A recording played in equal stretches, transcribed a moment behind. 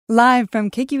Live from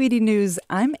KQED News,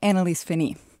 I'm Annalise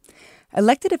Finney.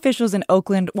 Elected officials in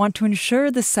Oakland want to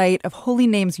ensure the site of Holy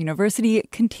Names University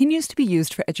continues to be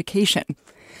used for education.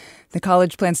 The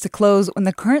college plans to close when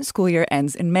the current school year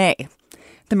ends in May.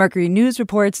 The Mercury News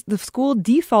reports the school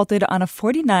defaulted on a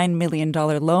 $49 million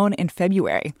loan in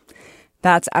February.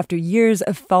 That's after years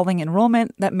of falling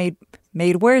enrollment that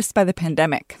made worse by the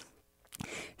pandemic.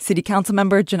 City Council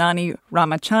member Janani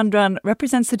Ramachandran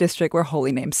represents the district where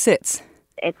Holy Names sits.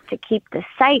 It's to keep the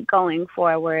site going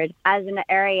forward as an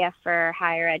area for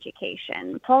higher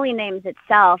education. Holy Names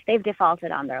itself, they've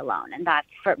defaulted on their loan, and that's,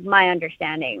 for my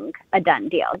understanding, a done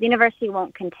deal. The university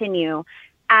won't continue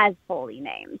as Holy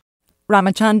Names.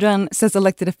 Ramachandran says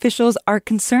elected officials are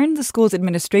concerned the school's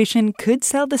administration could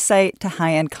sell the site to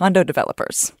high-end condo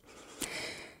developers.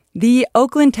 The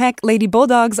Oakland Tech Lady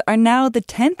Bulldogs are now the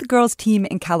 10th girls team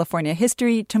in California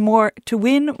history to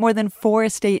win more than 4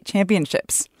 state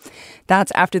championships.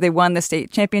 That's after they won the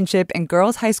state championship in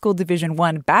girls high school Division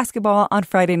I basketball on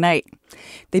Friday night.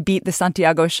 They beat the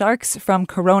Santiago Sharks from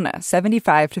Corona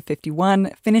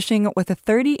 75-51, finishing with a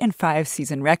 30-5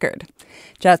 season record.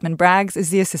 Jasmine Braggs is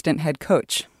the assistant head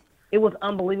coach. It was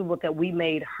unbelievable that we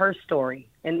made her story.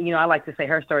 And, I like to say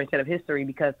her story instead of history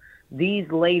because these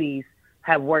ladies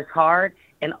have worked hard,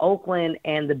 and Oakland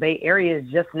and the Bay Area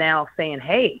is just now saying,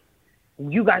 hey,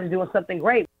 you guys are doing something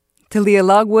great. Talia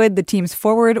Logwood, the team's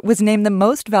forward, was named the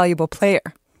most valuable player.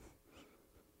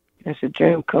 It's a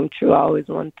dream come true. I always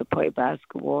wanted to play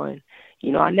basketball, and,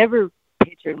 I never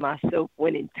pictured myself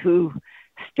winning 2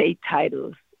 state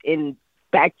titles in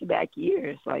back-to-back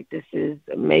years. This is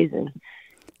amazing.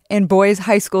 In boys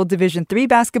high school Division III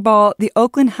basketball, the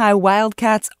Oakland High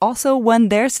Wildcats also won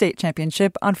their state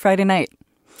championship on Friday night.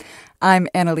 I'm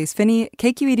Annalise Finney,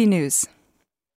 KQED News.